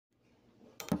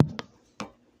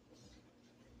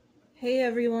Hey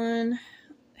everyone,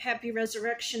 happy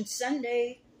Resurrection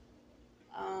Sunday.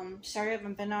 Sorry I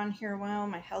haven't been on here a while,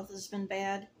 my health has been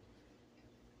bad.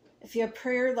 If you have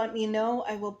prayer, let me know,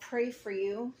 I will pray for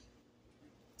you.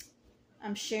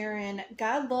 I'm sharing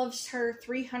God Loves Her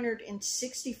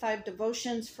 365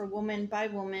 Devotions for Woman by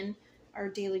Woman, Our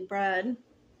Daily Bread.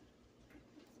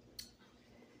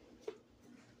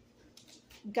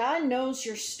 God knows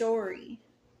your story.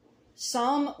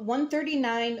 Psalm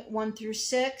 139, 1 through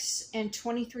 6, and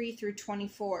 23 through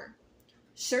 24.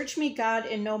 Search me, God,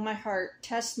 and know my heart.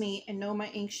 Test me and know my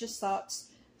anxious thoughts.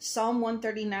 Psalm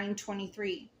 139,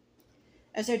 23.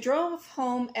 As I drove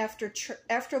home after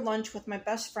lunch with my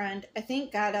best friend, I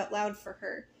thanked God out loud for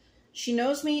her. She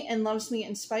knows me and loves me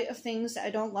in spite of things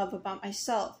I don't love about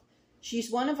myself.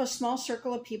 She's one of a small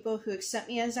circle of people who accept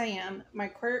me as I am, my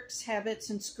quirks,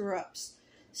 habits, and screw-ups.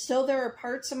 Still, there are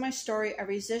parts of my story I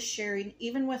resist sharing,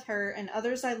 even with her and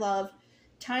others I love,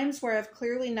 times where I've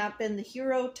clearly not been the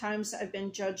hero, times I've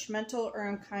been judgmental or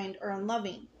unkind or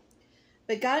unloving.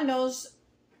 But God knows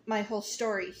my whole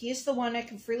story. He's the one I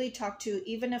can freely talk to,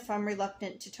 even if I'm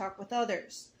reluctant to talk with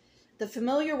others. The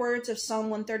familiar words of Psalm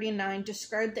 139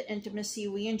 describe the intimacy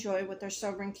we enjoy with our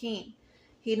sovereign King.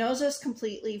 He knows us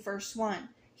completely, verse 1.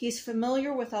 He's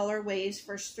familiar with all our ways,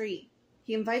 verse 3.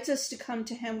 He invites us to come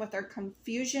to him with our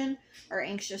confusion, our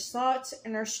anxious thoughts,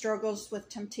 and our struggles with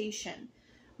temptation.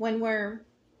 When we're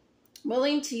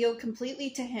willing to yield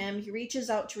completely to him, he reaches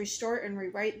out to restore and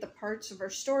rewrite the parts of our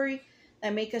story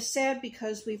that make us sad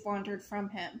because we've wandered from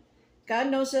him. God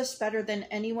knows us better than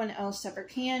anyone else ever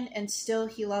can, and still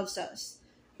he loves us.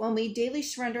 When we daily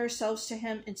surrender ourselves to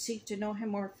him and seek to know him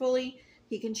more fully,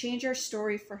 he can change our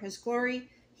story for his glory.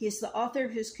 He is the author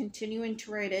who's continuing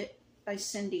to write it, by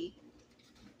Cindy.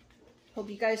 Hope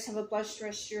you guys have a blessed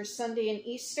rest of your Sunday and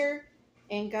Easter,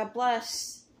 and God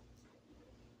bless.